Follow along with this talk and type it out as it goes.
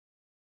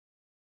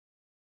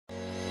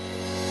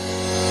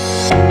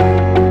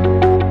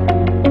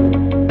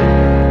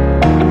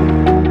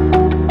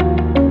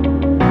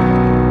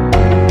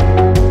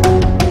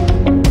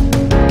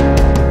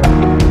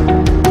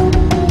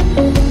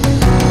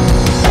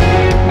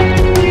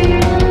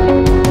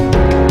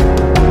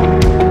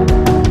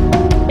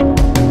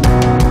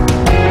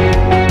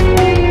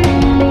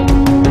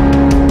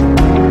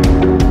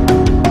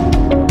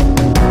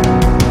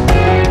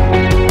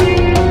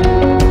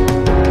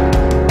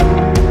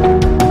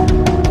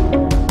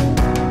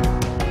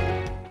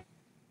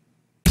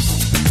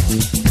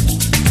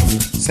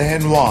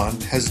San Juan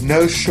has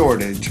no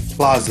shortage of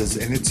plazas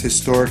in its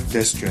historic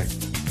district,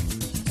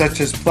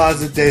 such as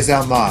Plaza des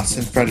Almas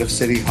in front of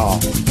City Hall.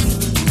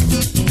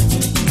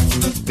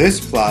 This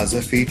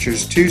plaza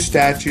features two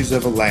statues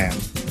of a lamb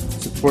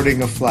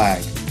supporting a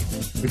flag,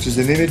 which is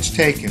an image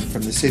taken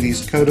from the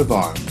city's coat of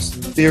arms,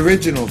 the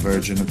original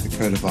version of the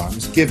coat of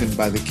arms given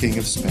by the King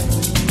of Spain.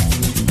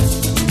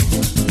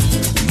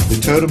 The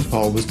totem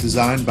pole was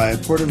designed by a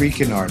Puerto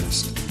Rican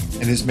artist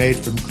and is made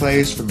from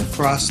clays from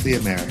across the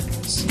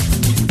Americas.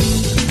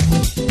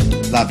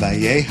 La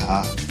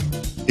Valleja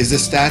is a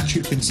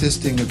statue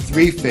consisting of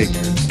three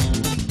figures,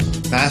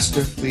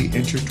 masterfully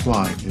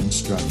intertwined in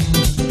structure.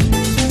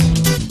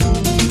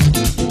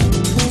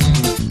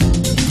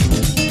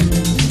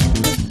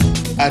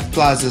 At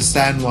Plaza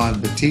San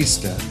Juan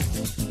Bautista,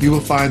 you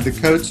will find the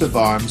coats of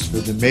arms for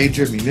the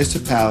major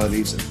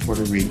municipalities of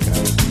Puerto Rico,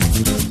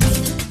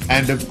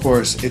 and of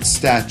course its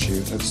statue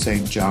of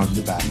St. John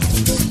the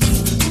Baptist,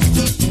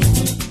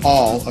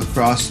 all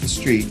across the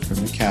street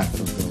from the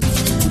Capitol building.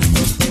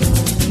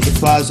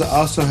 The plaza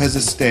also has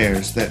a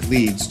stairs that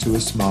leads to a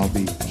small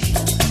beach.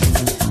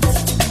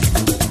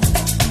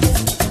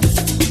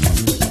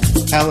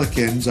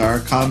 Pelicans are a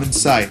common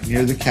sight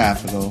near the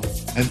Capitol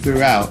and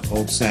throughout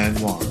Old San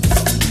Juan.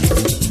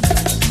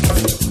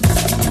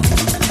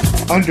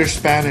 Under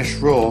Spanish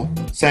rule,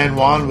 San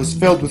Juan was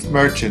filled with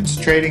merchants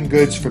trading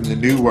goods from the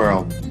New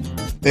World.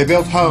 They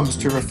built homes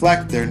to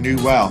reflect their new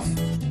wealth.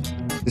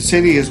 The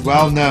city is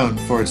well known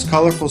for its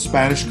colorful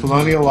Spanish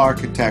colonial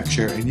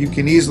architecture, and you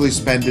can easily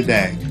spend a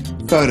day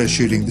photo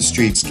shooting the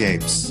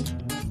streetscapes.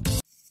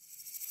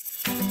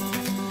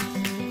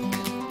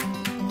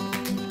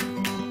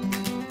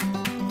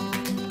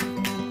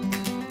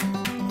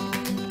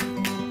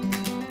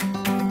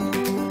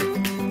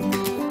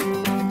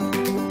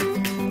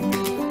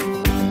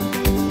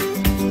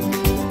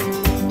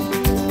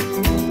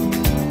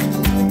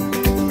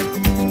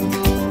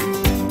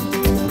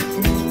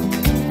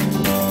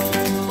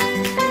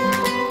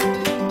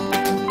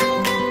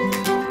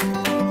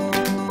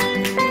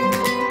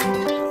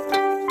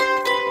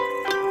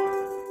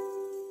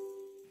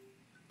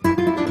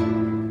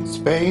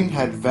 Spain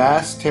had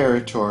vast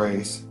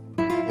territories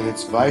in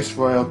its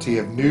viceroyalty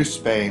of New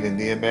Spain in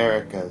the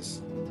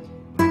Americas.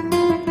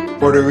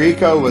 Puerto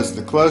Rico was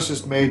the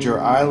closest major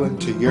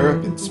island to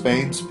Europe in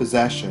Spain's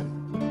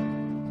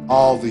possession.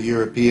 All the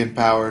European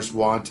powers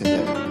wanted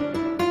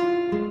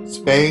it.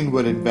 Spain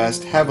would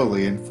invest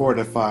heavily in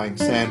fortifying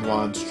San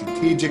Juan's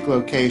strategic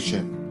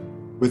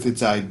location with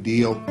its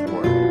ideal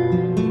port.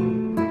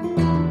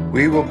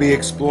 We will be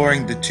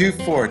exploring the two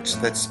forts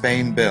that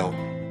Spain built,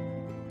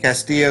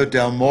 Castillo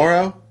del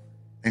Moro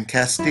and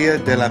Castilla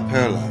de la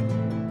Perla,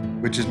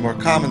 which is more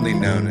commonly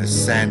known as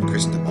San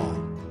Cristobal.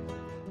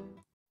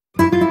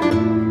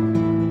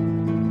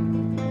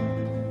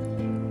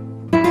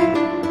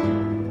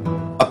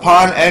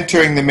 Upon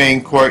entering the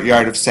main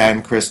courtyard of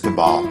San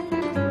Cristobal,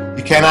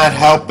 you cannot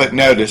help but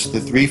notice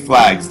the three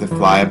flags that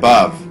fly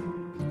above.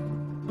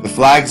 The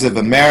flags of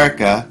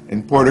America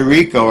and Puerto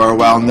Rico are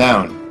well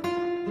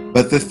known,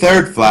 but the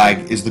third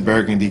flag is the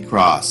Burgundy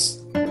Cross.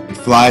 It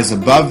flies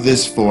above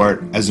this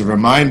fort as a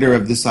reminder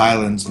of this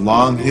island's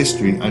long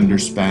history under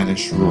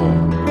Spanish rule.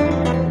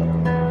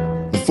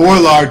 The four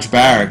large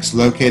barracks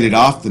located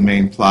off the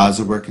main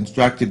plaza were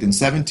constructed in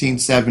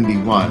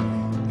 1771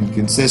 and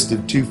consist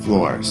of 2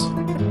 floors.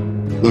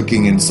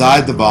 Looking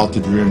inside the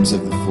vaulted rooms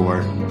of the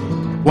fort,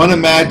 one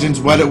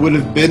imagines what it would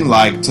have been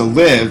like to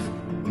live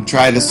and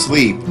try to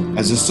sleep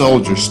as a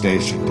soldier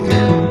stationed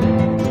here.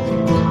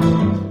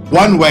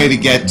 One way to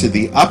get to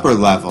the upper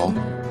level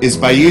is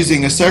by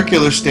using a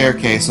circular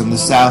staircase on the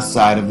south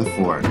side of the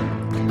fort.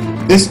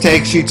 This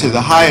takes you to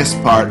the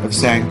highest part of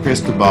San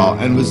Cristobal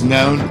and was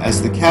known as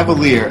the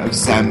Cavalier of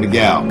San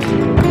Miguel.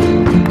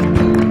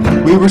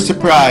 We were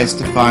surprised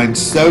to find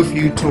so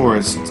few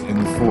tourists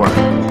in the fort.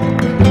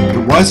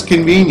 It was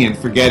convenient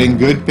for getting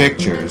good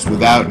pictures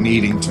without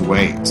needing to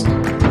wait.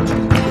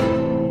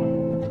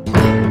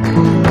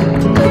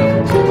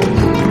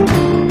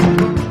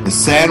 The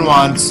San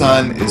Juan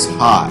sun is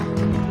hot,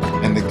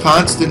 and the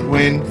constant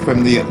wind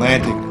from the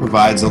Atlantic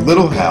provides a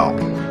little help,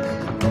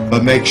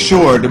 but make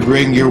sure to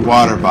bring your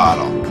water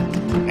bottle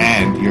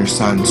and your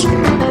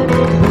sunscreen.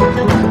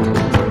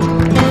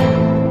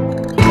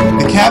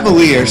 The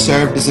Cavalier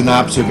served as an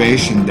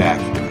observation deck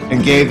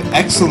and gave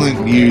excellent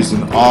views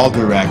in all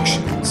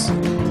directions.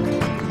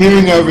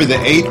 Peering over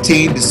the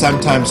 18 to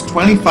sometimes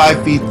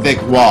 25 feet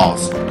thick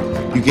walls,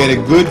 you get a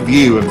good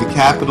view of the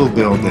Capitol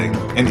building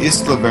and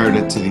Isla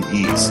Verde to the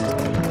east.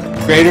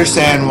 Greater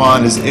San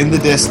Juan is in the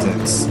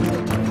distance,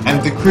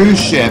 and the cruise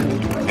ship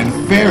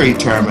and ferry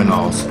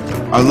terminals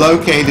are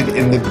located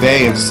in the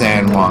Bay of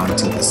San Juan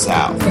to the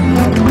south.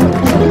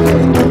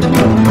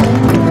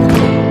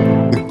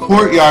 The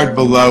courtyard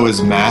below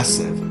is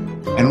massive,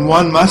 and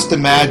one must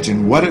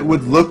imagine what it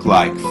would look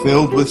like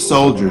filled with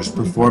soldiers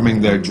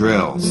performing their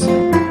drills.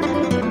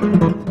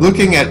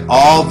 Looking at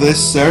all this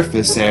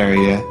surface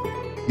area,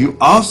 you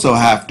also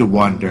have to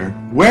wonder,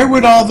 where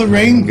would all the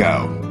rain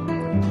go?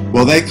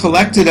 Well, they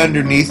collected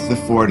underneath the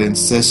fort in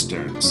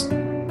cisterns. times.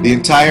 The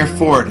entire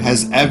fort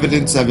has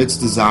evidence of its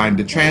design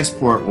to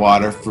transport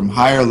water from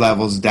higher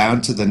levels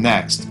down to the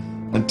next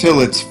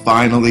until it's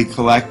finally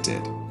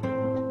collected.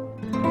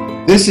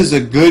 This is a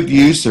good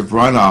use of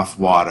runoff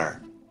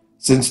water,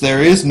 since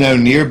there is no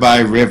nearby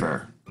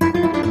river.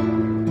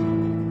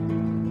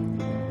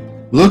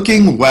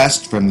 Looking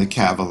west from the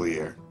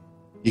Cavalier,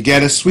 you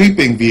get a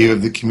sweeping view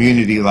of the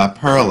community La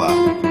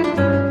Perla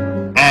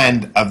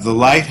and of the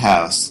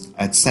lighthouse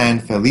at San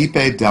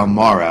Felipe del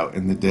Morro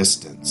in the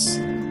distance.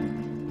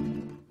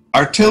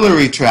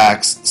 Artillery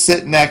tracks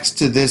sit next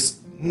to this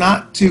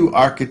not too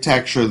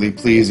architecturally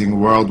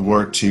pleasing World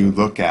War II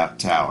lookout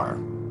tower.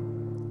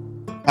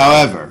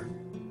 However,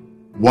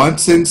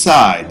 once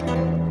inside,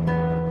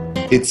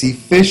 its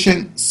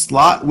efficient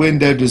slot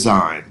window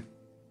design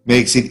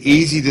makes it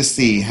easy to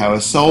see how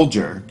a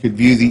soldier could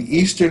view the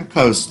eastern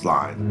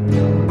coastline,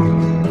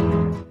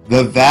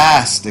 the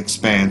vast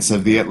expanse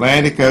of the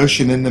Atlantic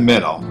Ocean in the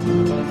middle,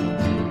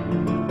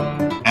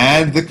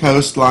 and the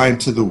coastline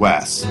to the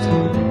west,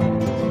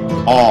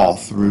 all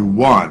through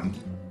one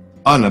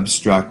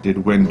unobstructed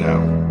window.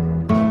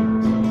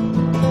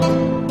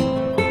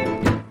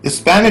 The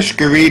Spanish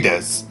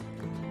garritas,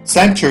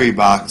 sentry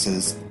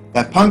boxes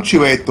that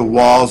punctuate the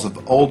walls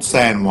of Old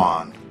San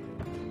Juan,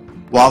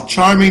 while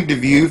charming to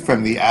view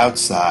from the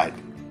outside,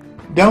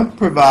 don't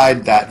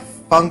provide that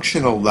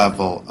functional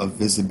level of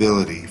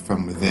visibility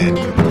from within.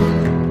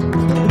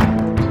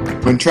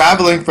 When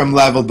traveling from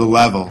level to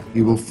level,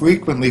 you will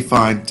frequently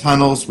find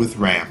tunnels with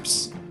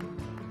ramps.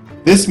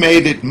 This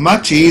made it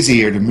much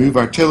easier to move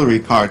artillery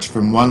carts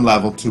from one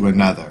level to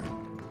another.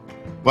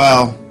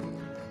 Well,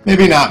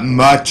 maybe not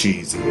much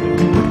easier.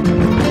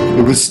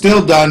 It was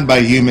still done by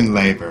human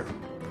labor.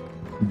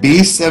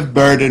 Beasts of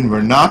burden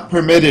were not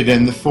permitted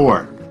in the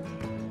fort.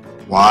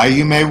 Why,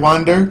 you may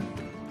wonder?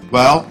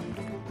 Well,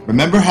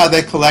 remember how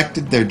they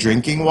collected their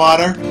drinking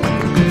water?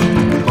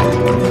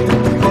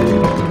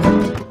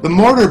 The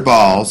mortar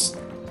balls,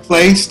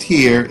 placed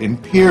here in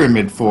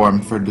pyramid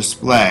form for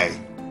display,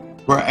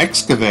 were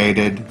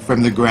excavated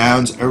from the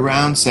grounds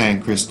around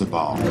San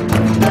Cristobal.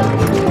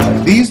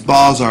 These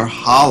balls are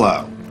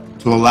hollow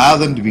to allow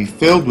them to be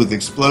filled with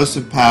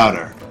explosive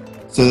powder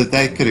so that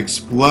they could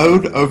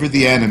explode over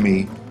the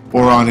enemy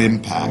or on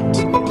impact.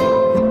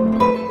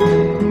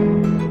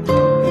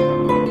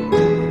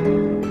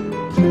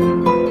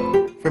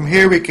 From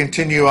here we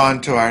continue on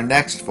to our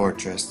next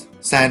fortress,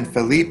 San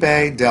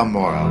Felipe del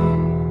Morro.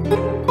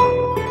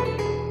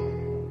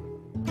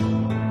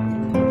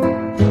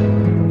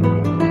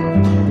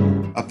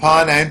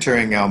 Upon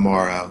entering El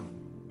Morro,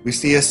 we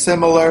see a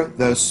similar,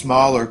 though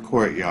smaller,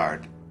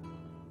 courtyard.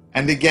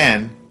 And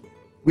again,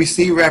 we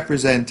see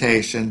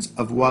representations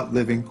of what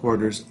living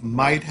quarters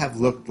might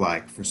have looked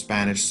like for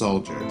Spanish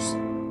soldiers.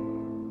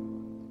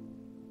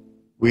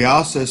 We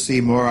also see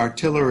more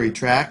artillery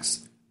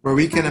tracks where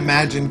we can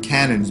imagine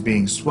cannons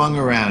being swung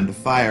around to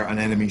fire on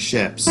enemy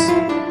ships.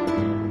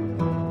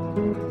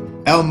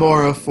 El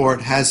Morro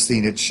Fort has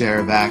seen its share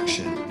of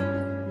action.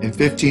 In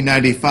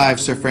 1595,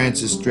 Sir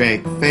Francis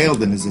Drake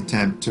failed in his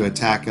attempt to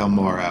attack El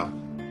Morro.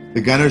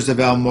 The gunners of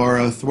El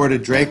Morro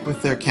thwarted Drake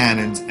with their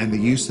cannons and the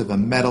use of a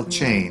metal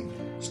chain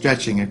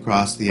stretching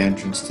across the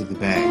entrance to the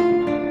bay.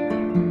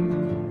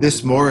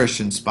 This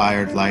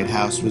Moorish-inspired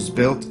lighthouse was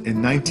built in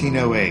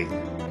 1908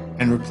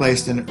 and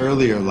replaced an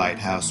earlier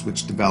lighthouse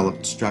which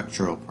developed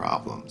structural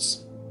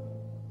problems.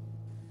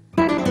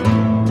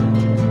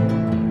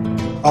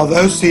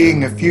 Although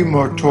seeing a few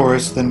more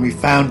tourists than we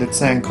found at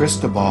San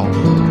Cristobal,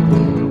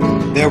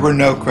 there were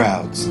no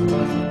crowds.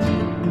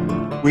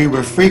 We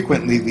were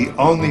frequently the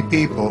only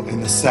people in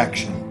the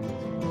section,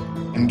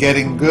 and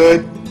getting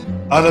good,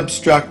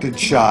 unobstructed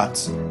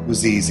shots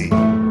was easy.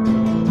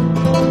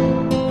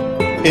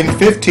 In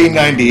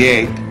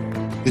 1598,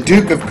 the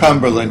Duke of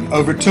Cumberland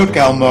overtook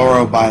El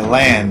Morro by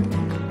land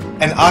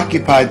and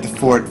occupied the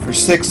fort for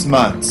 6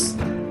 months.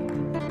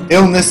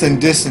 Illness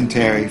and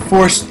dysentery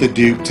forced the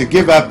Duke to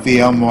give up the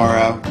El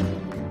Morro,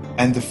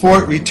 and the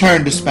fort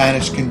returned to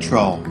Spanish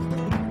control.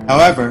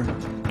 However,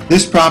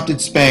 this prompted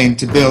Spain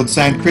to build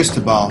San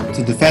Cristobal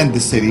to defend the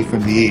city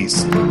from the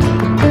east.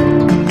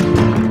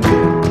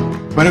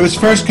 When it was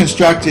first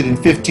constructed in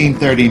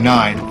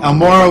 1539, El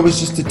Morro was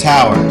just a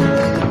tower.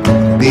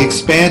 The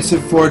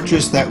expansive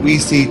fortress that we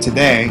see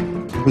today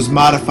was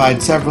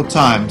modified several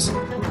times,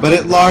 but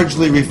it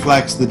largely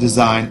reflects the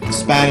design of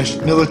Spanish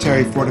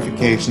military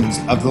fortifications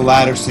of the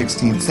latter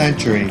 16th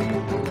century.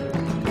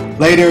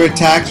 Later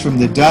attacks from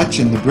the Dutch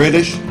and the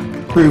British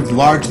proved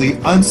largely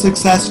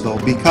unsuccessful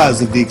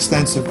because of the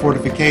extensive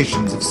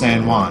fortifications of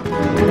San Juan.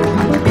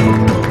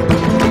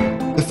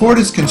 The fort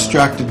is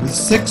constructed with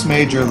 6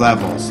 major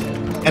levels,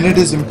 and it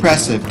is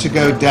impressive to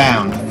go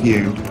down a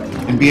few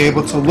and be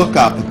able to look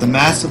up at the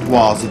massive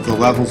walls of the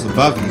levels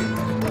above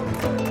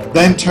you,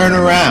 then turn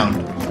around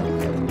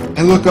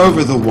and look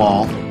over the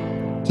wall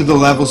to the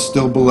levels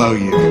still below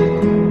you.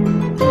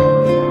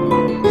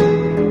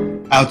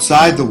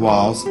 Outside the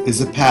walls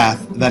is a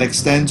path that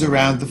extends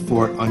around the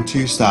fort on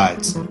 2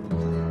 sides,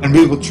 and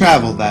we will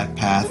travel that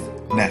path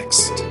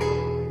next.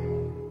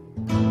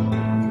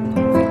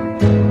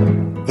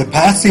 The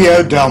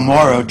Paseo del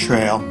Morro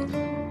Trail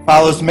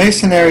follows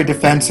masonry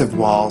defensive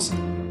walls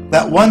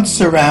that once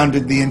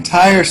surrounded the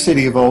entire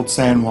city of Old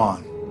San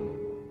Juan.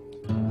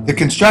 The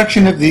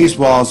construction of these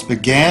walls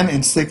began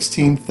in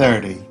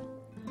 1630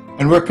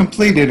 and were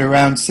completed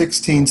around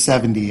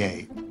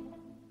 1678.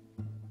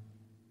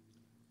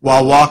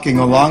 While walking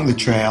along the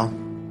trail,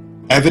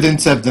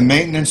 evidence of the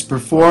maintenance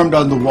performed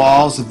on the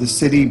walls of the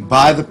city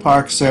by the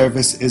Park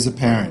Service is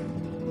apparent.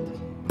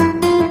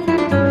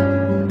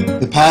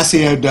 The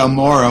Paseo del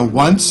Morro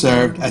once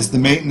served as the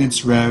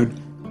maintenance road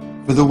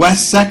for the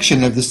west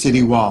section of the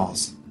city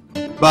walls,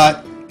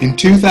 but in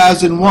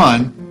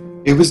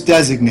 2001 it was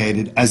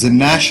designated as a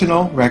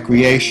National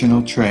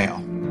Recreational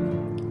Trail.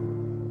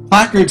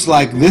 Placards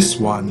like this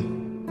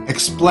one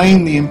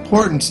explain the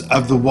importance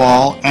of the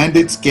wall and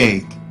its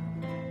gate,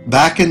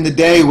 back in the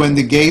day when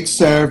the gate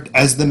served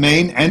as the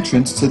main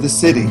entrance to the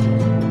city.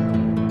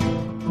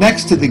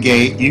 Next to the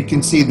gate, you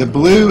can see the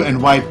blue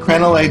and white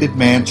crenellated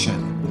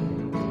mansion,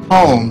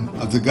 home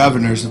of the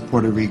governors of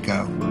Puerto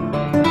Rico.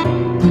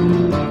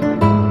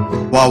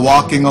 While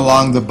walking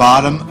along the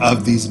bottom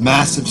of these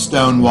massive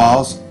stone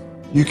walls,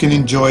 you can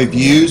enjoy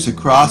views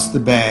across the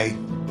bay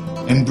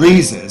and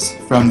breezes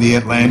from the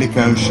Atlantic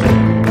Ocean.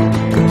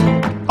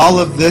 All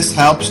of this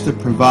helps to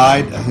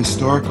provide a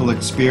historical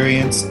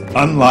experience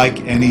unlike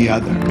any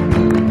other.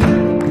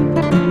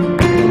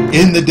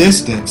 In the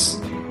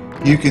distance,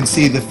 you can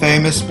see the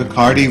famous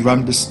Bacardi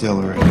rum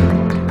distillery.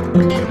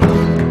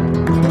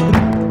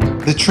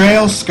 The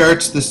trail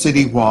skirts the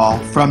city wall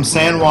from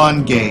San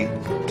Juan Gate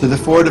to the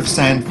fort of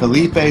San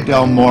Felipe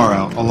del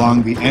Morro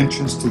along the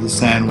entrance to the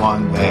San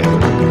Juan Bay.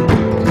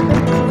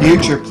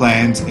 Future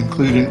plans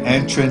include an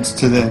entrance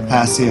to the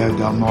Paseo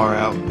del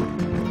Morro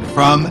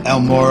from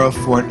El Morro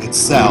Fort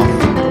itself,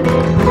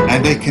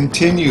 and a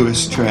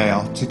continuous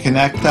trail to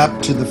connect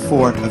up to the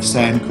fort of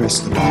San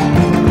Cristobal.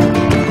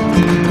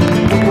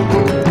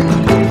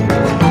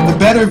 The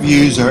better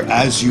views are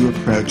as you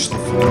approach the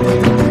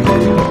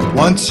fort.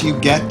 Once you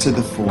get to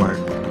the fort,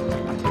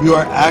 you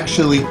are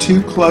actually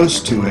too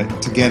close to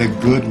it to get a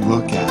good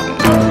look at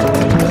it.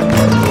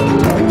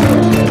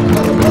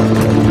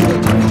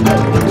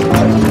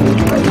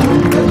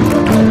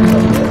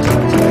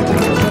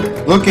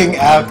 Looking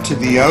out to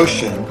the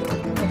ocean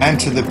and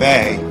to the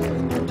bay,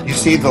 you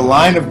see the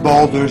line of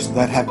boulders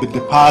that have been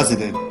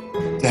deposited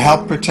to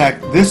help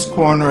protect this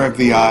corner of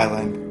the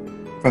island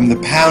from the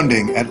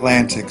pounding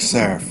Atlantic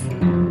surf.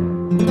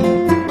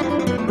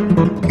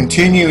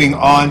 Continuing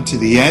on to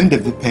the end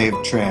of the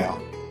paved trail,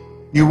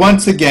 you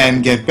once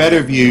again get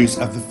better views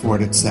of the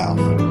fort itself.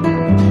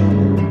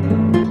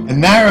 A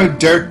narrow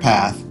dirt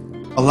path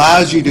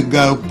allows you to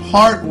go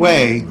part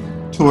way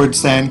toward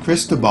San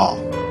Cristobal.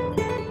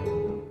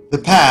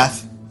 The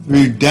path,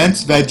 through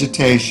dense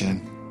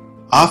vegetation,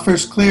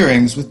 offers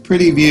clearings with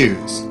pretty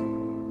views.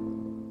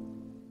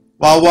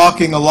 While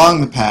walking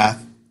along the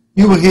path,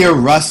 you will hear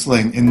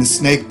rustling in the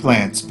snake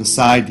plants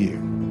beside you.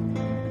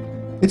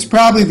 It's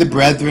probably the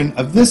brethren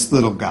of this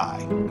little guy.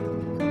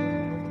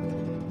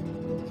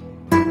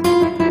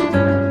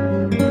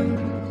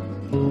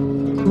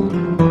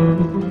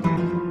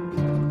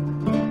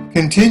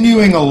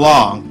 Continuing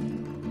along,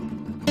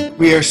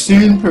 we are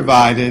soon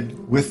provided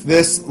with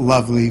this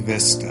lovely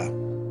vista.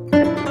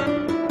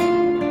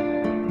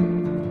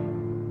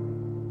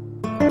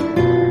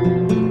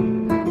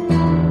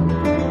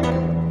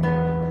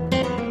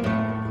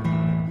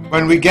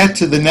 When we get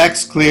to the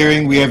next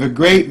clearing, we have a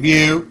great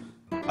view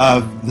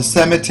of the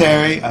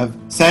cemetery of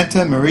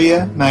Santa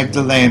Maria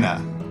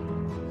Magdalena,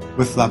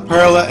 with La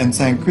Perla and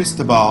San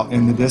Cristobal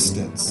in the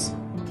distance.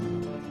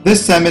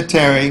 This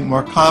cemetery,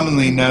 more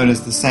commonly known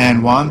as the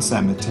San Juan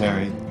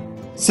Cemetery,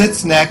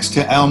 sits next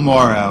to El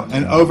Morro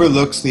and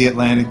overlooks the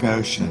Atlantic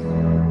Ocean.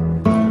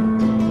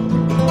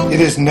 It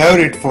is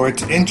noted for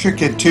its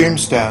intricate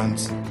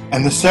tombstones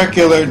and the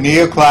circular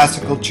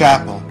neoclassical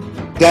chapel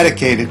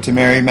dedicated to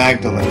Mary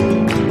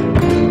Magdalene.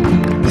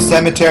 The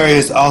cemetery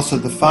is also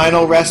the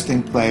final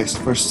resting place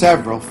for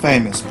several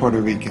famous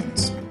Puerto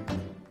Ricans.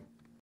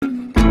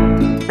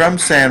 From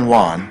San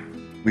Juan,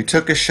 we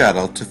took a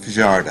shuttle to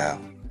Fajardo,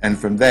 and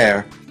from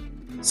there,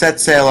 set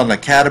sail on a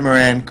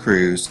catamaran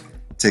cruise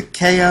to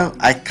Cayo,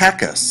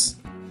 Icacos,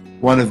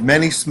 one of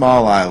many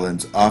small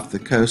islands off the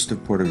coast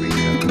of Puerto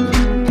Rico.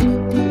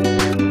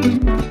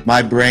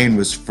 My brain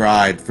was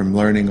fried from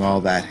learning all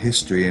that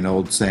history in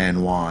Old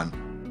San Juan,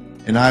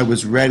 and I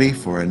was ready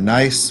for a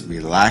nice,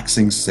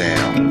 relaxing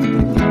sail.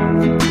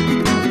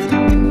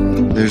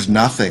 There's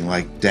nothing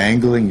like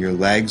dangling your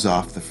legs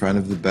off the front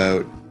of the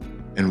boat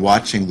and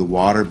watching the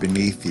water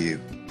beneath you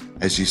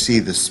as you see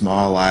the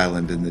small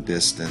island in the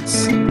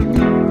distance.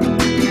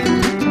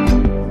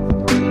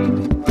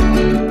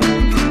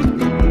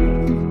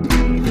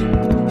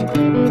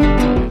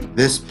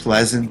 This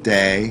pleasant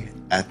day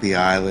at the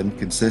island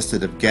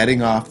consisted of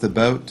getting off the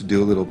boat to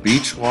do a little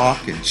beach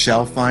walk and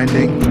shell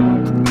finding,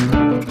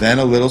 then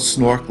a little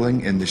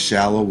snorkeling in the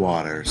shallow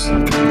waters.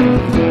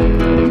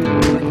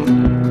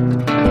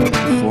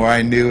 Before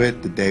I knew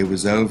it, the day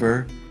was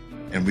over,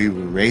 and we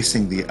were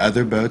racing the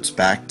other boats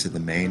back to the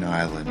main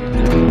island.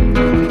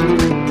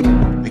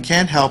 I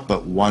can't help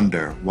but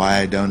wonder why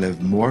I don't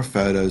have more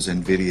photos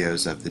and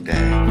videos of the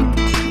day.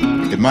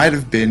 It might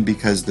have been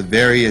because the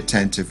very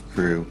attentive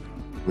crew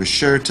was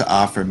sure to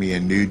offer me a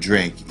new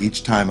drink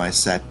each time I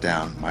set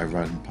down my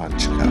rum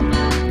punch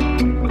cup.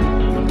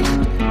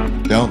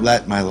 Don't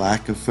let my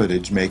lack of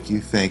footage make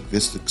you think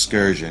this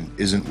excursion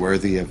isn't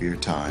worthy of your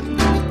time.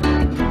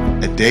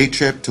 A day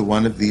trip to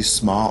one of these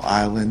small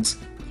islands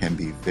can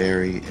be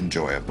very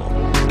enjoyable.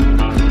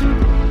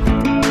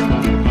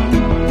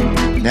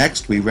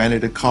 Next, we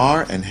rented a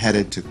car and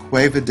headed to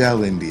Cueva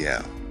del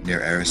Indio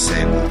near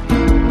Araceli.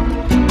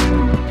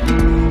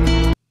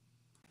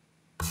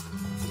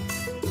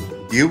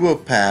 You will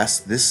pass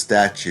this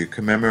statue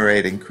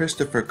commemorating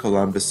Christopher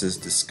Columbus's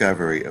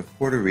discovery of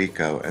Puerto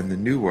Rico and the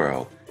New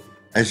World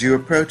as you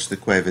approach the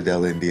Cueva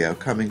del Indio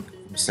coming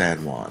from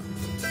San Juan.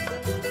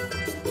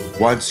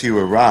 Once you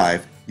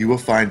arrive, you will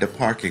find a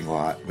parking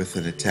lot with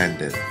an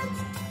attendant.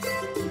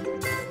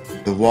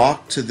 The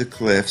walk to the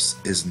cliffs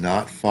is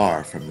not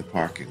far from the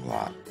parking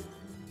lot,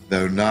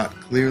 though not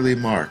clearly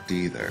marked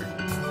either.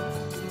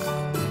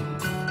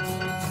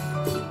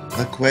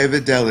 The Cueva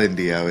del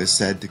Indio is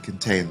said to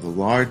contain the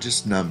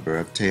largest number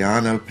of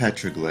Taino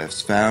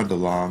petroglyphs found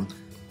along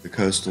the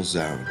coastal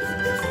zone.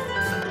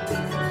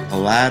 A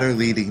ladder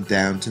leading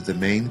down to the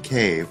main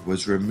cave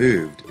was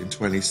removed in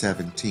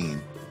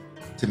 2017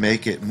 to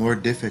make it more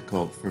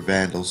difficult for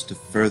vandals to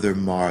further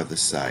mar the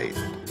site.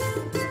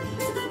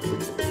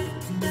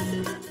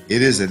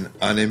 It is an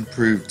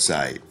unimproved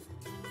site.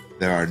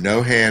 There are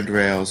no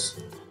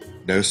handrails,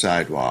 no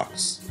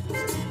sidewalks.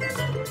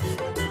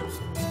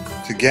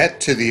 To get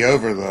to the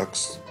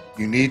overlooks,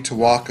 you need to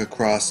walk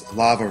across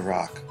lava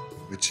rock,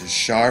 which is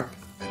sharp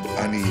and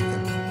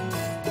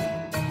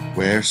uneven.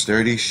 Wear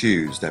sturdy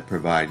shoes that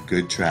provide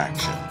good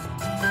traction.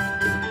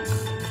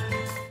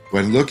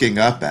 When looking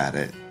up at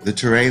it, the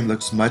terrain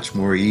looks much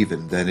more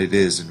even than it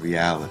is in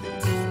reality.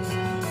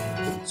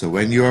 So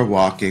when you are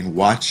walking,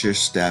 watch your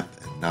step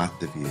and not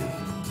the view.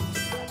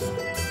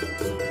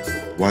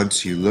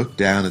 Once you look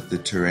down at the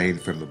terrain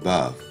from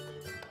above,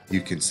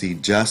 you can see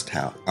just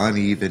how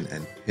uneven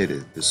and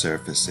pitted the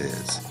surface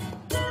is.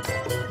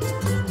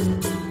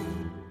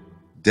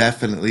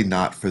 Definitely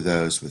not for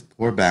those with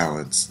poor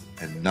balance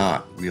and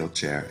not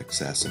wheelchair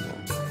accessible.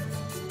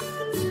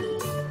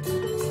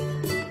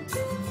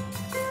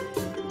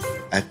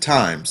 At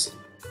times,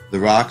 the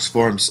rocks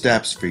form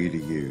steps for you to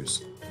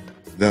use,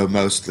 though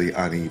mostly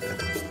uneven.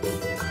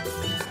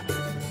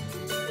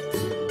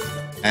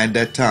 And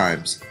at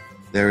times,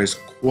 there is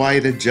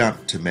quite a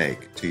jump to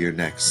make to your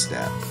next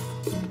step.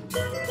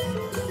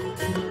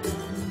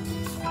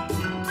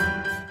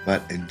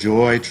 But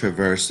enjoy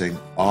traversing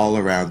all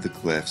around the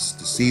cliffs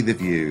to see the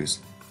views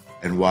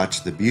and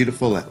watch the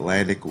beautiful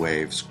Atlantic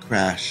waves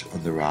crash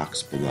on the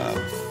rocks below.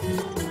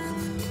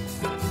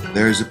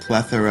 There is a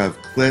plethora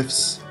of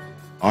cliffs,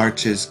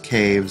 arches,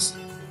 caves,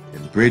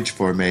 and bridge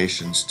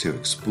formations to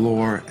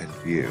explore and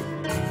view.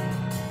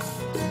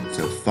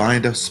 So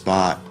find a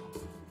spot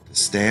to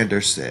stand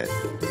or sit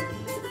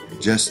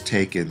and just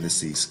take in the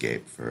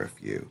seascape for a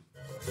few.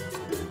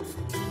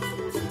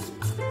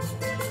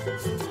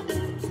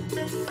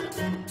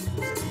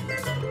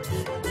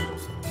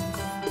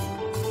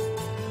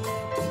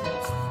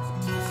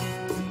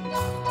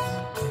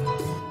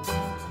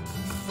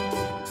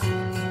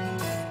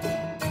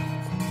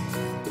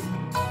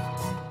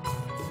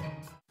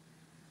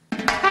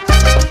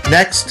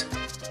 Next,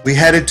 we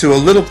headed to a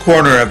little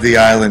corner of the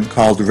island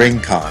called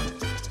Rincon,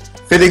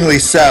 fittingly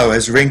so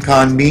as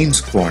Rincon means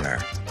corner.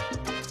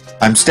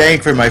 I'm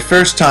staying for my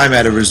first time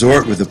at a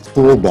resort with a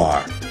pool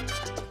bar.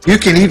 You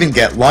can even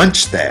get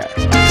lunch there.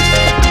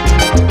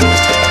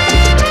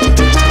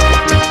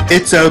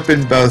 It's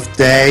open both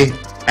day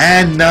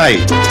and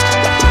night.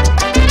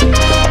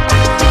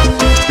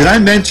 Did I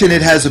mention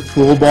it has a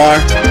pool bar?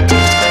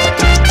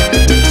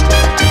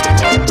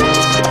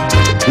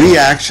 We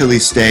actually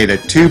stayed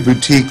at two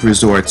boutique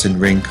resorts in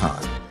Rincon.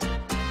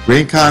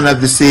 Rincon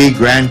of the Sea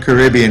Grand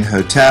Caribbean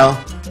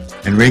Hotel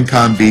and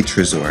Rincon Beach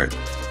Resort.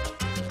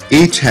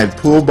 Each had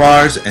pool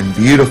bars and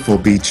beautiful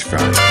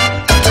beachfront.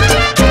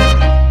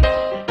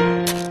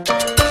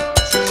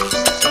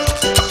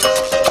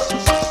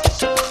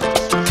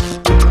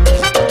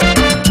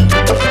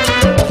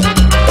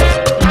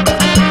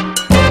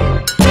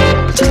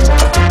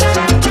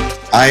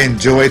 I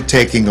enjoyed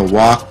taking a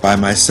walk by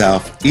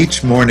myself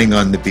each morning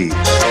on the beach.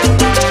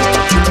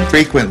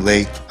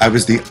 Frequently, I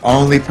was the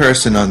only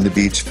person on the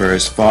beach for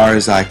as far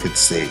as I could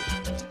see.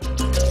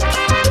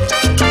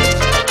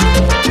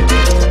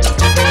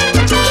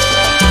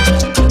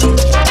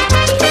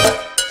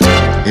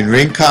 In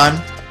Rincon,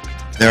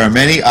 there are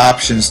many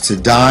options to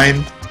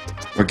dine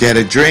or get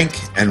a drink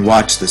and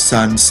watch the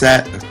sun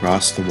set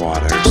across the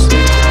waters.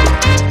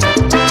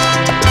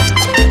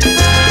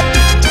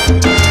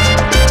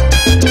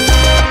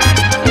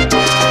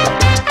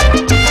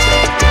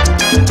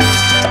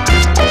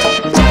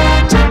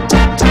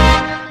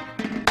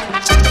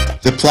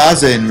 The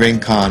plaza in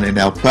Rincon in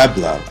El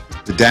Pueblo,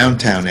 the the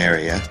downtown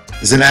area,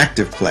 is an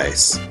active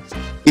place.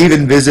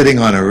 Even visiting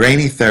on a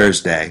rainy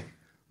Thursday,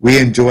 we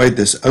enjoyed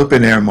this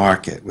open-air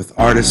market with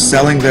artists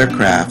selling their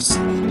crafts,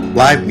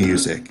 live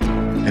music,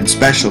 and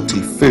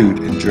specialty food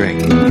and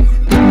drink.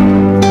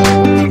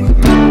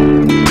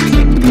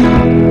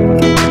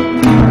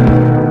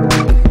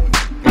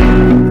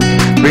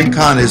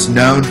 Rincon is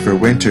known for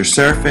winter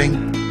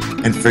surfing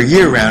and for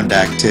year-round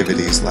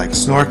activities like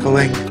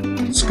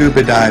snorkeling,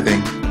 scuba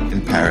diving,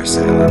 and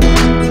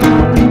parasailing.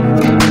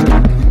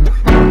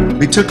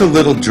 We took a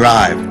little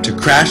drive to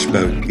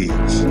Crashboat Beach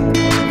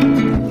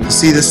to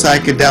see the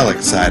psychedelic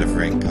side of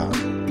Rincon.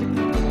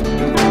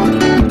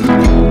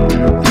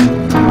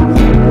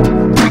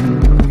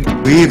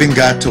 We even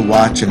got to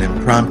watch an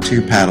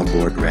impromptu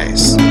paddleboard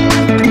race.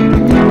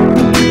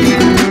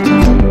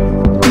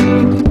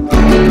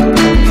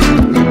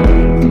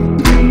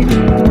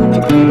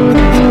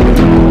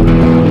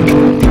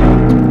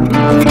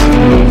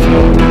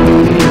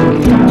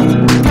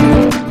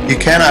 You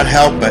cannot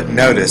help but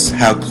notice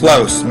how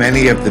close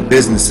many of the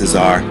businesses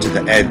are to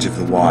the edge of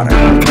the water.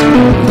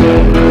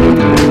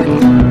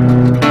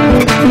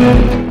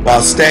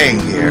 While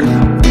staying here,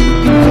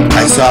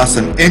 I saw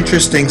some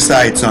interesting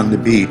sights on the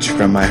beach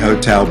from my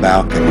hotel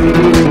balcony.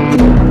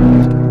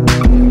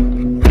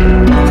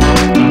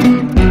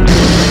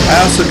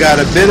 I also got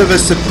a bit of a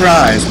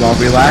surprise while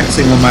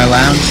relaxing on my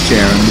lounge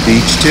chair on the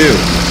beach too.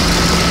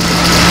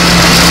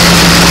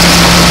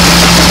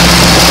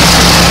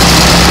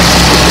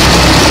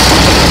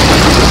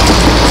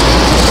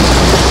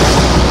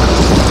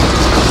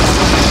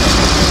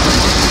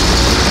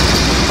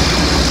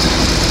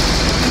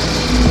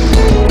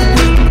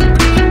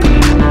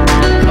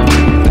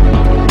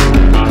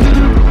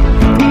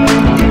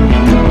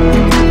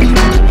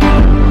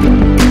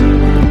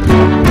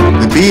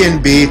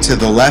 B&B to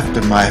the left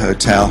of my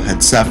hotel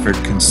had suffered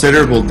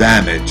considerable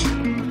damage,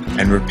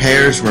 and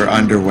repairs were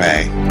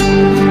underway.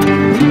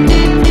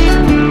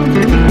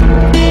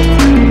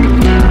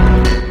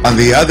 On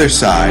the other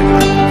side,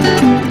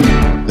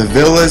 the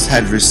villas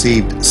had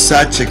received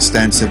such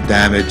extensive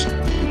damage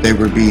that they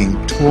were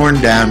being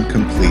torn down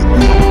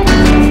completely.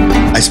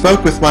 I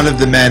spoke with one of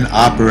the men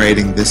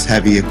operating this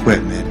heavy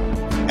equipment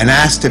and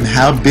asked him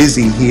how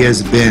busy he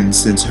has been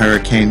since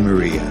Hurricane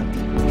Maria.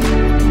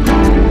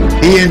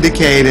 He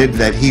indicated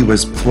that he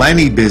was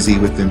plenty busy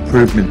with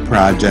improvement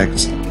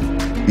projects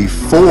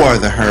before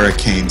the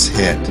hurricanes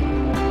hit,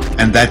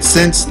 and that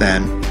since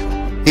then,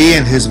 he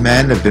and his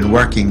men have been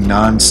working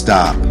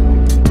non-stop.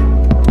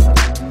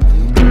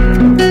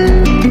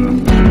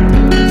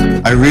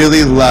 I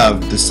really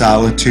loved the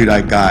solitude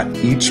I got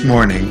each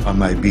morning on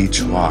my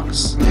beach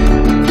walks.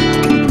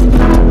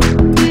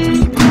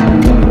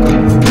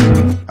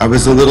 I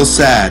was a little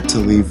sad to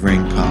leave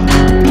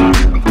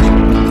Rincon.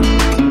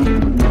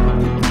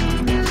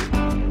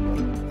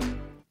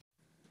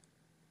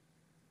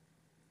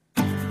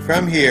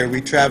 From here,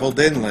 we traveled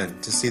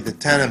inland to see the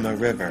Tanama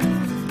River.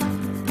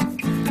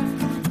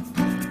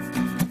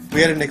 We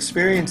had an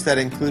experience that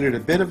included a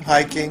bit of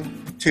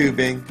hiking,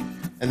 tubing,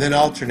 and then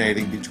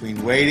alternating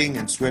between wading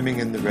and swimming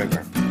in the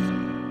river.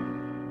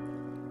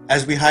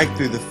 As we hiked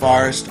through the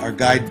forest, our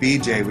guide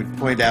BJ would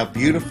point out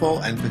beautiful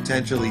and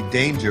potentially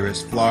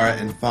dangerous flora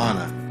and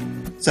fauna,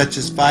 such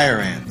as fire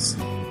ants,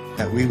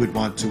 that we would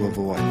want to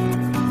avoid.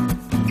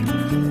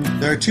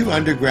 There are 2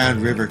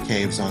 underground river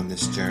caves on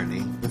this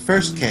journey. The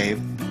first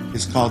cave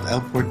is called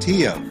El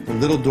Portillo, or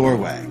Little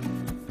Doorway.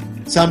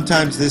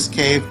 Sometimes this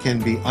cave can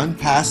be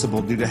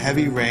unpassable due to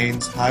heavy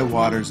rains, high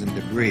waters, and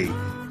debris,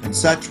 and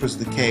such was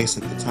the case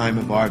at the time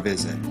of our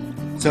visit,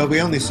 so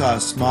we only saw a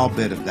small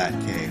bit of that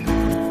cave.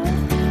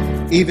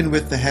 Even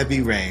with the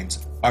heavy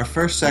rains, our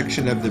first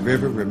section of the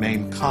river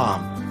remained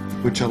calm,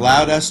 which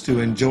allowed us to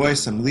enjoy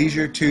some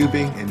leisure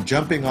tubing and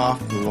jumping off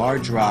the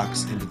large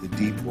rocks into the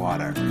deep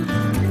water.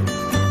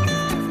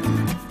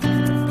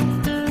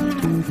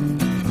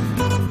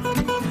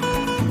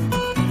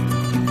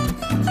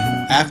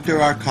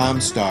 After our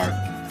calm start,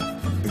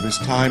 it was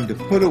time to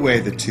put away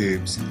the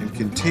tubes and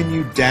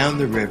continue down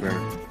the river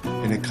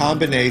in a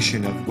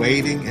combination of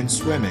wading and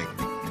swimming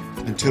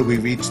until we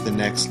reached the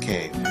next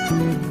cave.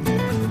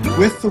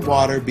 With the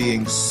water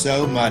being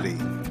so muddy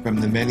from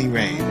the many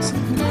rains,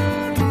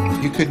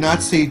 you could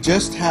not see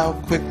just how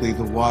quickly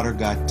the water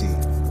got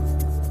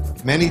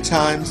deep. Many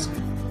times,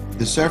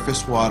 the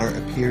surface water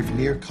appeared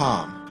near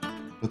calm,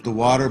 but the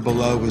water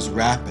below was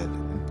rapid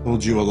and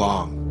pulled you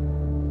along.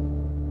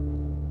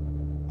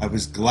 I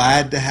was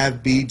glad to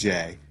have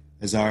BJ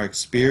as our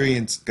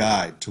experienced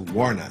guide to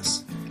warn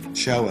us and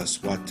show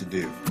us what to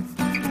do.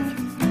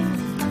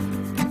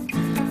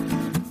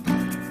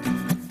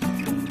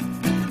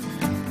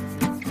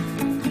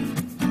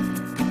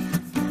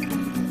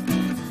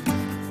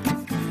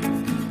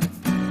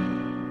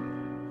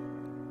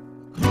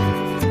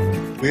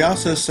 We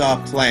also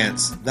saw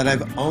plants that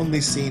I've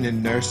only seen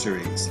in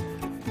nurseries,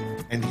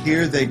 and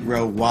here they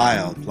grow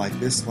wild like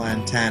this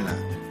lantana,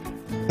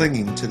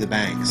 clinging to the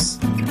banks.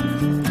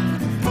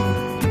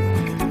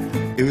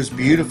 It was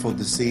beautiful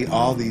to see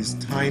all these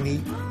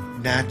tiny,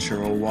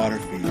 natural water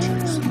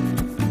features.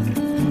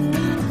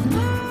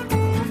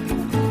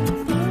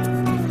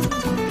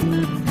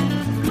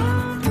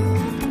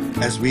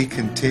 As we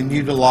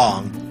continued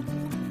along,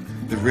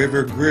 the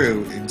river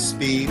grew in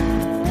speed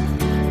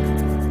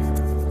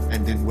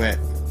and in width.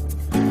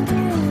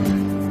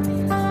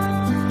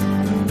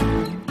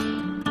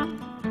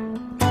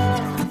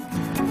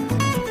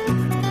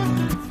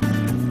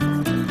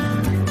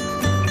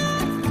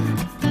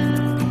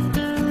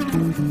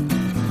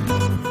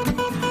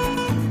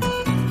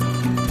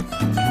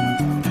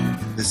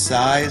 The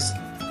size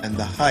and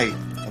the height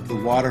of the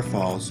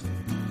waterfalls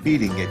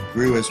feeding it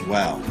grew as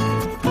well.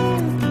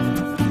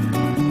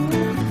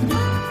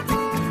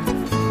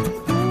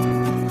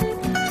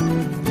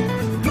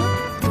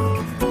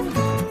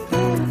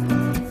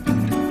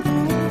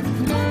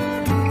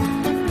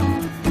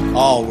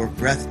 All were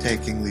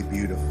breathtakingly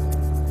beautiful.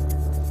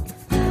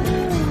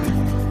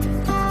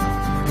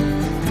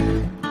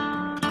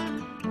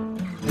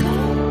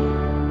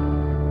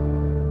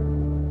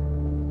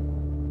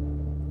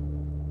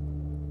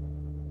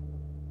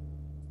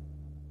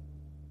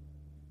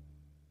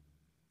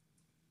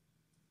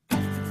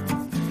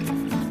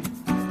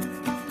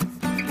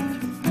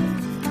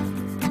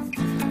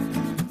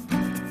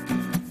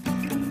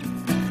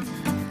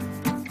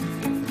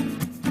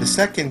 The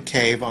second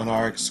cave on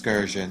our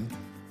excursion,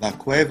 La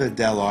Cueva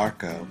del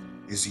Arco,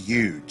 is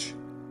huge.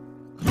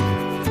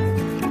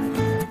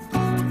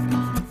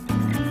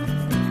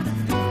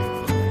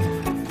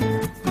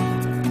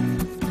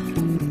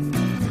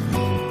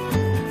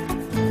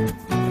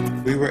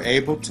 We were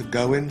able to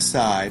go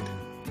inside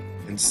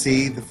and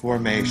see the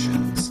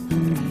formations.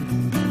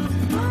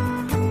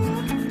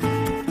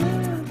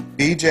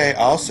 BJ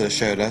also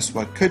showed us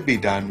what could be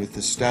done with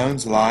the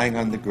stones lying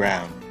on the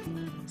ground.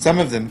 Some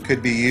of them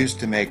could be used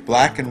to make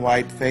black and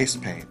white face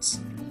paints,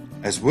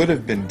 as would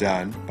have been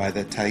done by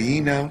the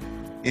Taíno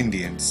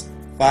Indians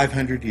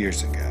 500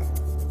 years ago.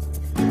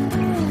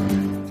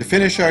 To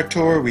finish our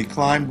tour, we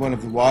climbed one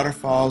of the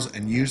waterfalls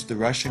and used the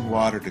rushing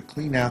water to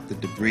clean out the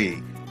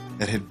debris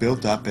that had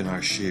built up in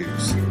our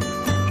shoes.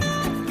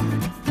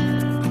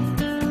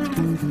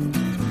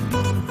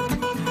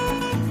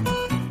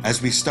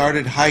 As we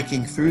started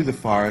hiking through the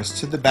forest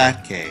to the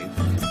Bat Cave,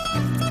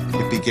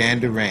 it began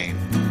to rain.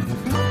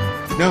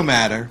 No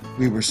matter,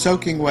 we were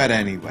soaking wet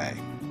anyway.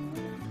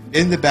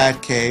 In the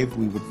Bat Cave,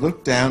 we would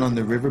look down on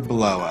the river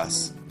below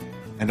us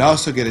and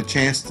also get a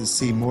chance to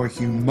see more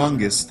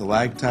humongous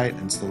stalactite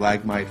and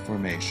stalagmite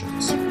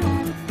formations.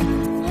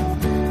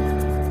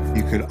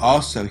 You could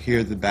also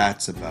hear the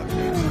bats above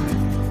you,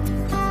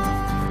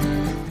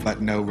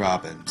 but no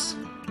robins.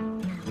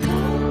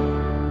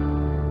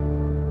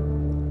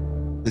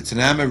 The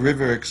Tanama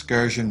River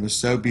excursion was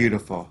so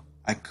beautiful,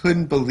 I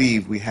couldn't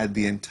believe we had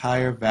the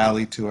entire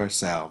valley to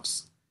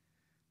ourselves.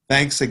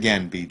 Thanks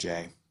again,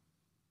 BJ.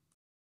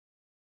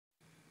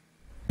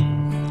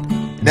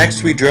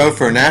 Next, we drove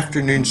for an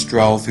afternoon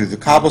stroll through the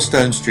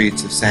cobblestone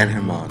streets of San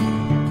Germán.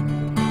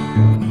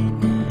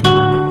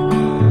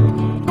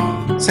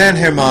 San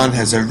Germán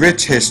has a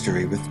rich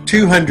history with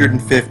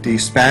 250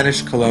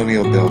 Spanish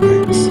colonial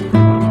buildings.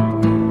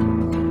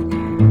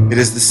 It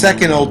is the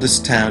second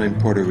oldest town in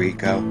Puerto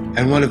Rico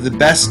and one of the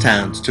best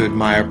towns to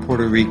admire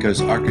Puerto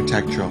Rico's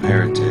architectural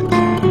heritage.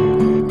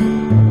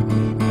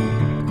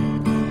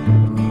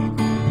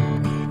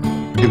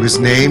 It was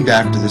named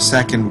after the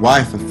second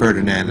wife of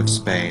Ferdinand of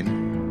Spain,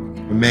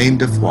 Romaine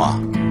de Foix.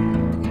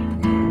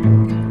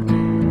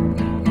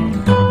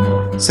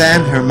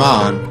 San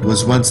Germán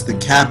was once the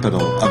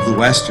capital of the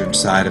western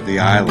side of the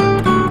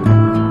island.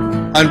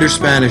 Under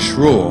Spanish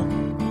rule,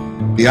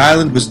 the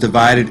island was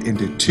divided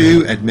into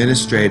two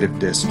administrative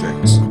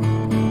districts,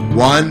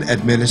 one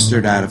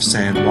administered out of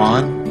San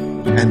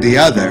Juan and the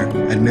other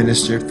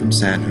administered from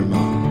San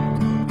Germán.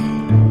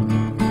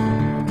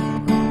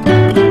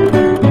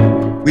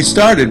 We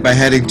started by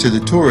heading to the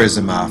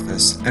tourism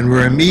office and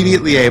were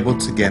immediately able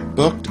to get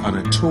booked on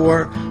a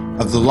tour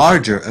of the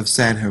larger of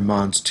San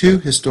Germán's two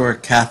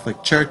historic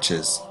Catholic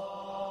churches,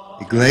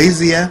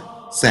 Iglesia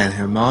San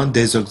Germán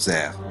des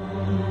Auxerres.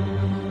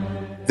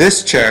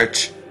 This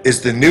church is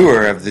the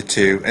newer of the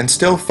two and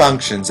still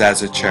functions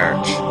as a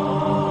church.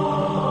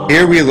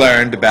 Here we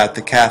learned about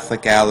the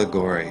Catholic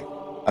allegory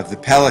of the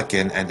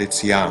pelican and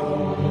its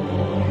young.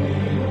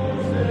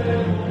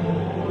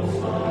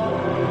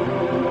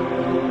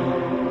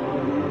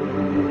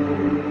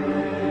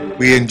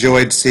 We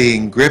enjoyed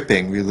seeing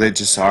gripping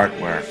religious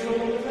artwork.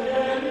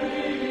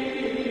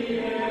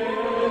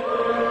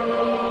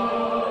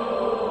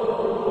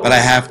 But I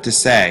have to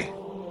say,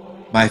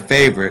 my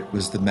favorite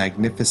was the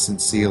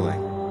magnificent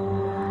ceiling.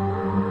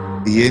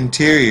 The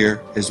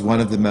interior is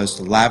one of the most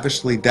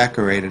lavishly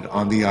decorated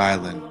on the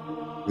island,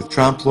 with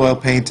trompe-l'oeil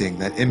painting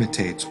that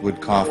imitates wood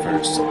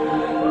coffers.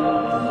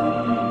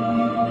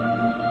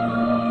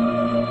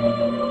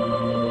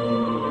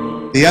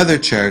 The other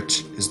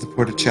church is the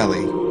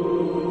Porticelli,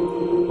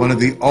 one of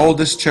the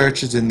oldest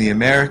churches in the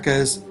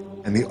Americas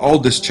and the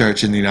oldest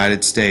church in the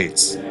United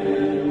States.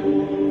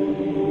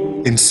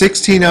 In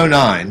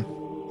 1609,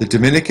 the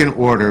Dominican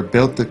order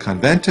built the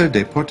Convento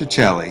de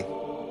Porticelli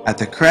at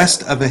the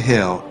crest of a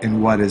hill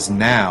in what is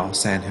now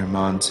San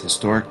Germán's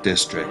historic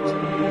district.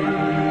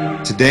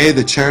 Today,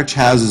 the church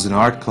houses an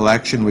art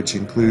collection which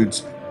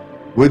includes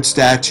wood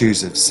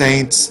statues of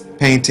saints,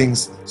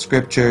 paintings,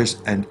 scriptures,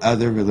 and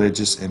other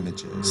religious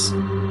images.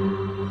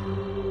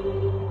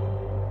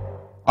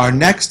 Our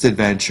next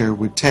adventure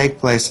would take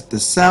place at the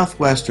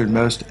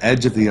southwesternmost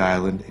edge of the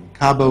island in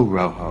Cabo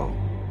Rojo.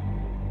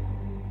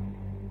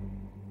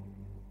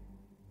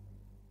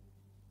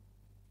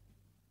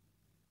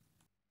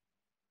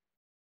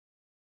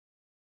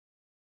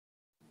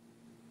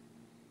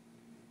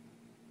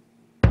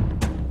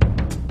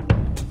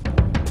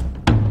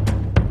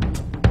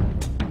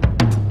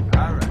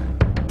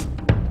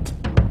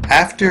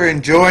 After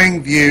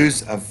enjoying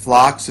views of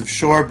flocks of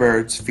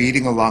shorebirds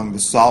feeding along the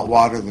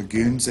saltwater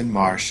lagoons and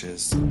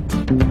marshes,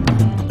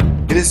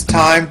 it is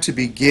time to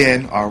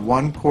begin our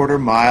 1/4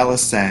 mile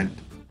ascent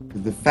to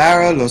the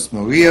Faro Los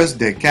Murillos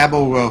de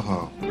Cabo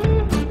Rojo,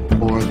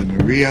 or the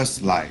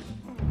Murillos Light.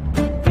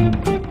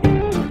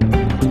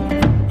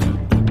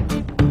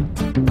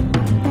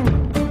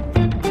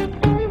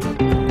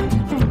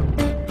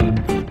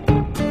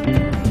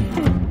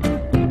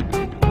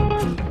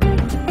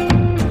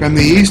 From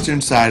the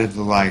eastern side of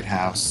the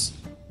lighthouse,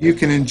 you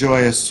can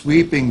enjoy a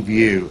sweeping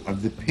view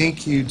of the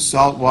pink-hued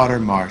saltwater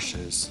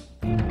marshes,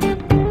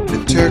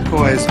 the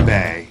turquoise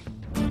bay,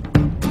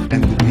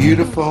 and the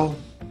beautiful,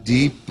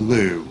 deep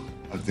blue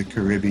of the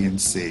Caribbean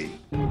Sea.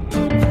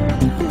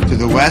 To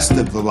the west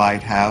of the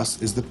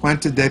lighthouse is the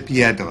Puente de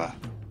Piedra,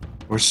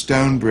 or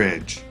Stone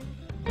Bridge,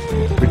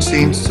 which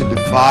seems to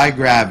defy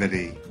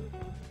gravity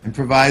and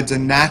provides a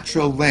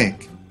natural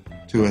link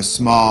to a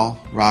small,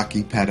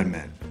 rocky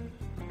pediment.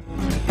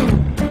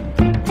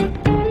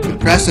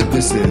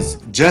 Precipices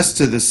just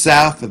to the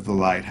south of the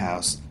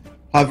lighthouse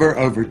hover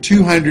over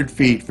 200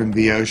 feet from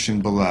the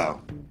ocean below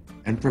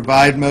and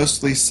provide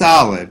mostly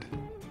solid,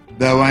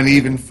 though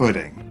uneven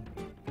footing,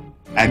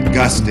 at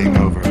gusting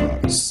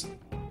overlooks.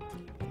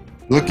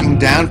 Looking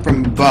down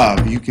from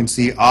above, you can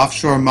see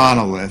offshore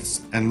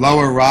monoliths and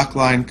lower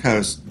rockline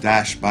coasts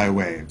dashed by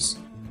waves.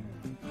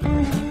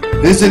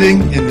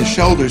 Visiting in the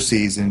shoulder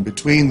season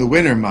between the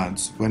winter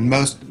months, when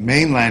most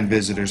mainland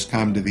visitors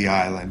come to the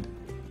island,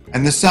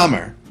 and the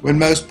summer, when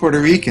most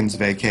Puerto Ricans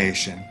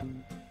vacation,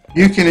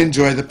 you can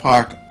enjoy the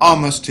park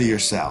almost to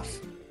yourself,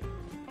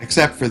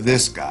 except for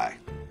this guy,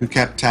 who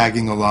kept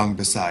tagging along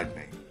beside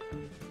me.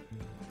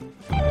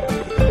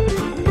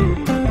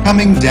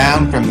 Coming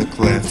down from the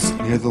cliffs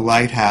near the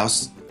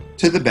lighthouse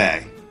to the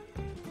bay,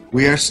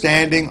 we are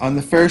standing on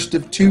the first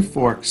of two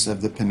forks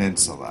of the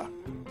peninsula.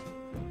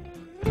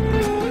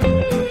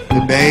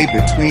 The bay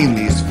between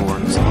these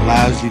forks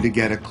allows you to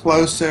get a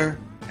closer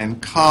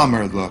and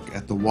calmer look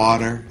at the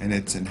water and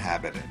its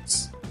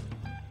inhabitants.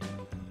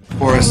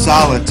 For a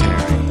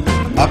solitary,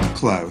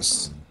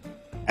 up-close,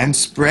 and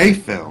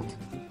spray-filled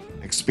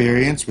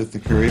experience with the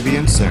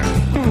Caribbean surf,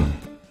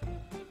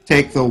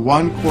 take the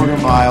 1/4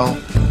 mile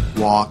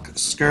walk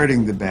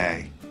skirting the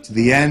bay to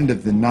the end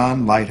of the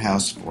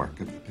non-lighthouse fork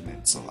of the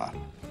peninsula.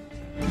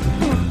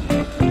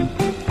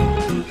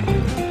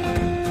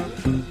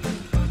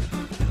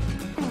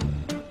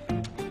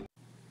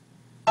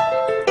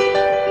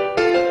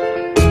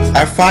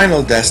 Our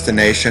final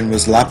destination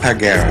was La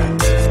Parguera.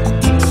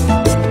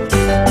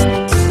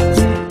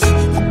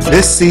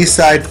 This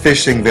seaside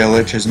fishing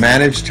village has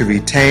managed to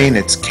retain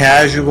its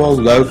casual,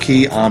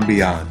 low-key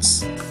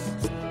ambiance.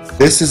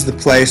 This is the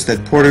place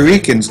that Puerto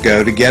Ricans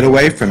go to get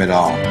away from it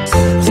all.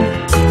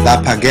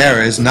 La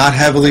Parguera is not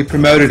heavily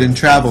promoted in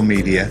travel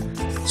media,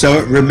 so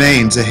it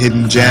remains a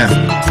hidden gem.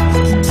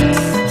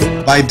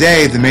 By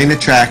day, the main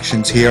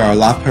attractions here are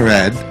La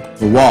Pared,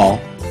 the wall,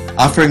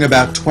 offering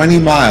about 20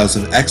 miles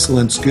of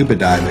excellent scuba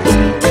diving,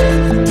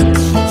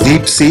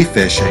 deep sea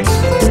fishing,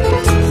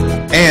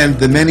 and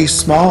the many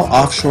small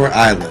offshore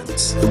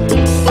islands.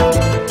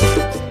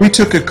 We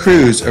took a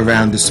cruise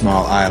around the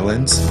small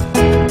islands.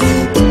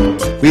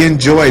 We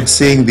enjoyed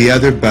seeing the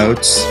other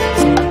boats,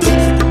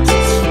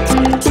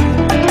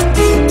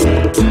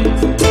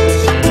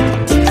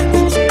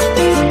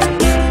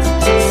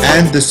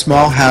 and the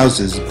small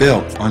houses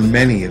built on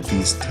many of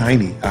these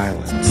tiny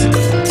islands.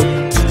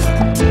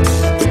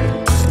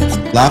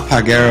 La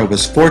Parguera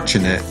was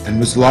fortunate and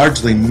was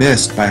largely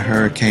missed by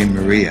Hurricane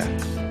Maria.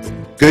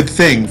 Good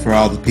thing for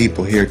all the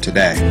people here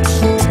today.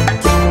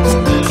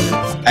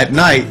 At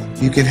night,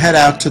 you can head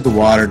out to the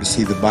water to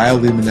see the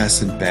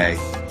bioluminescent bay,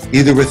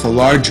 either with a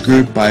large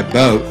group by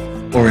boat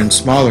or in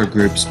smaller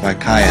groups by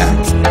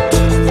kayak.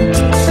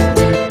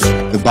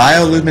 The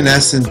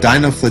bioluminescent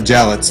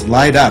dinoflagellates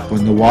light up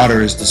when the water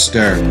is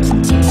disturbed.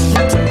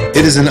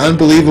 It is an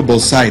unbelievable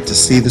sight to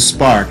see the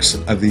sparks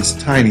of these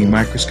tiny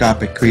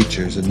microscopic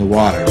creatures in the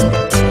water.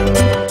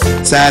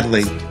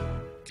 Sadly,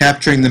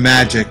 capturing the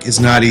magic is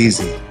not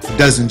easy. It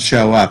doesn't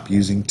show up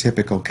using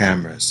typical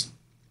cameras.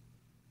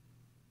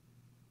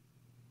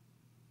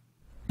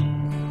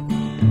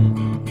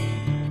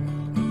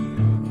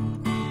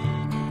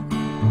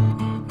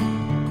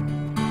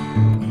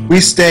 We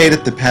stayed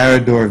at the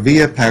Parador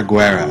Villa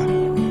Parguera.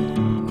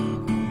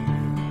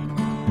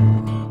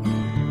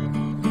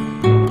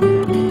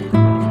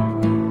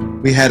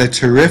 We had a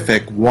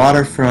terrific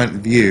waterfront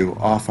view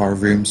off our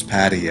room's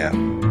patio.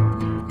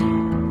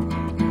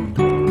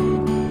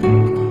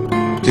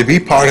 To be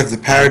part of the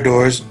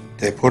Paradores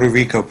de Puerto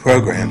Rico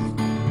program,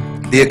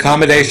 the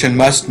accommodation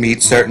must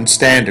meet certain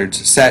standards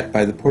set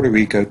by the Puerto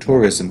Rico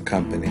Tourism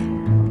Company.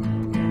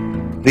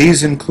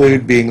 These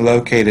include being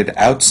located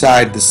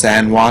outside the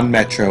San Juan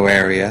metro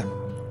area,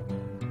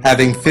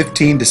 having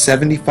 15 to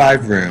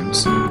 75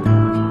 rooms,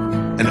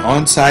 an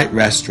on-site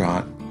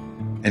restaurant,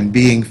 and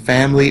being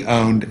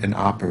family-owned and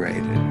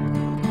operated.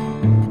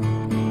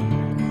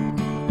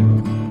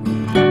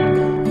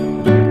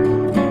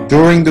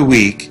 During the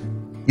week,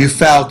 you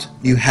felt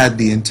you had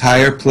the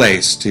entire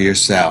place to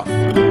yourself.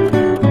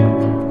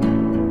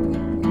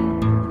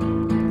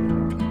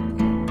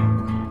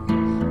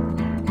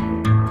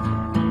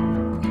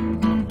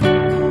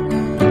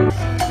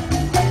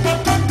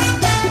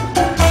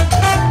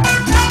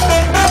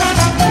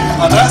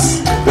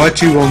 What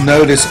you will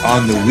notice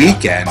on the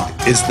weekend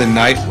is the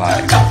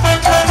nightlife.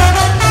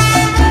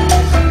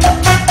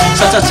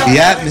 The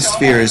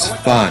atmosphere is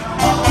fun.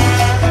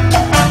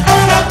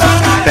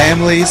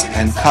 Families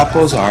and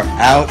couples are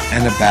out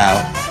and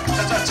about,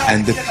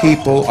 and the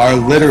people are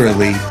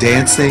literally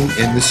dancing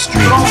in the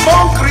streets.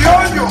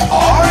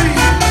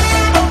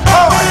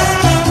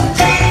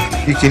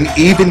 You can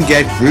even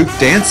get group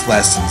dance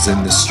lessons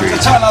in the street.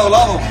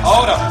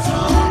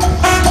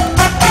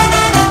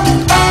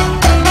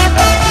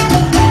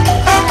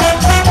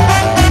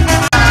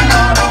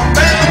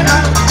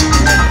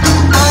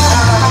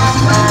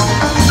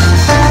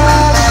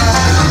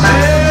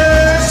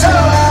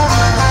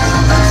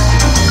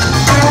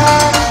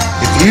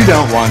 If you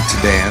don't want to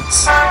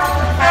dance,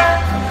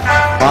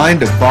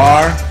 find a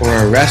bar or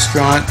a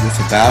restaurant with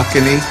a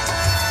balcony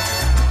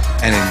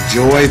and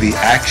enjoy the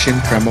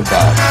action from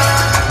above.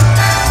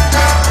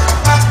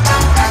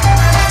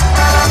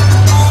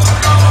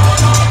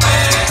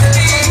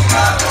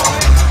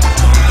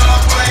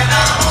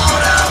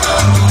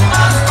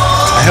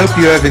 I hope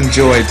you have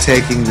enjoyed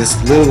taking this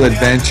little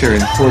adventure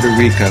in Puerto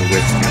Rico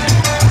with me.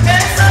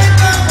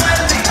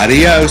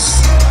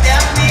 Adios!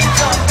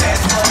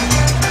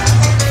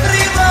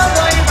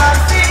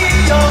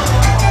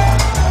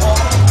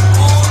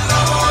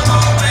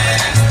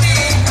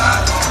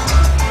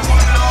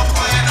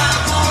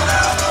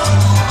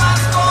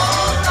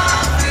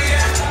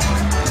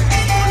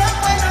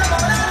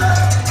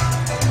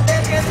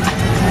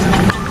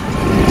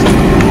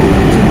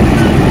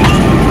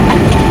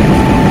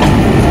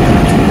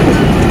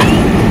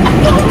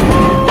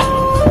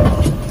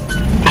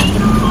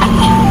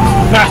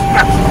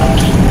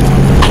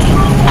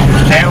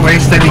 Can't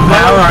waste any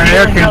power on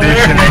air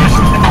conditioning.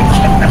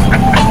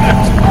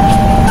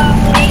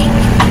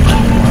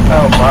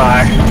 Oh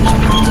my.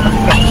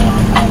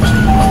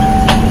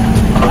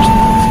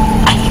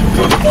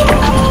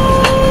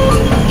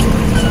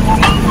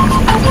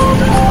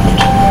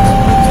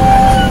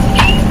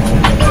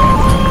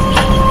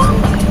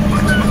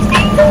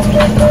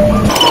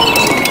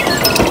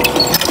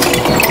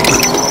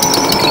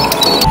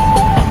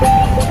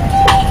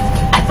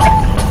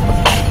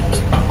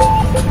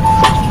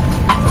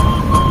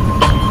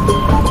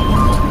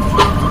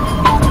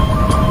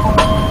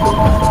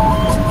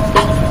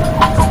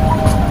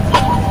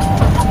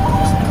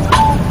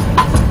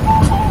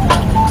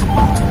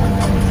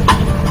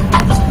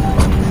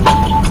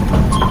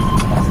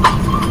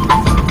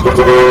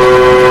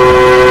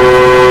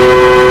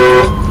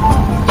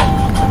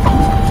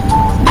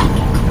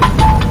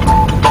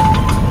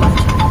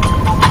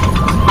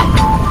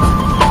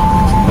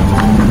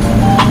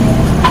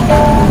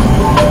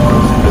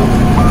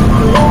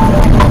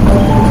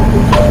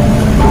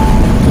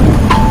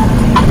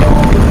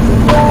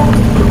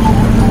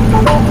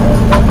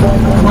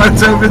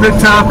 What's over the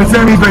top is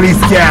anybody's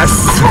guess.